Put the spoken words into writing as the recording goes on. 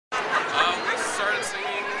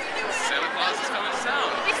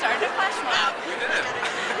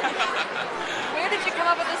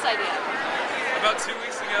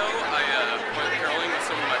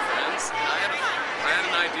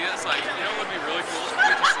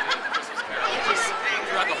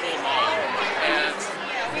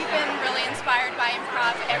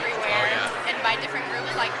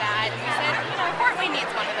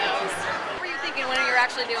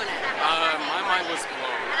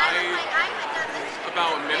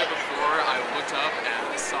About a minute before, I looked up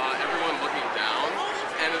and saw everyone looking down,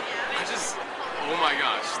 and I just, oh my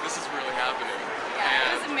gosh, this is really happening.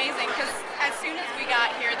 Yeah, it was amazing because as soon as we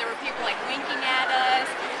got here, there were people like winking at us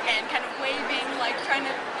and kind of waving, like trying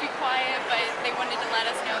to be quiet, but they wanted to let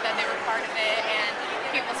us know that they were part of it, and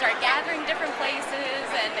people started gathering different places,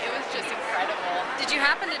 and it was just incredible. Did you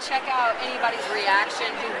happen to check out anybody's reaction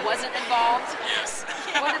who wasn't involved? Yes.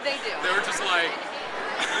 What did they do? They were just like,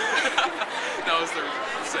 that was their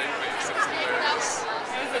same face. It was hilarious.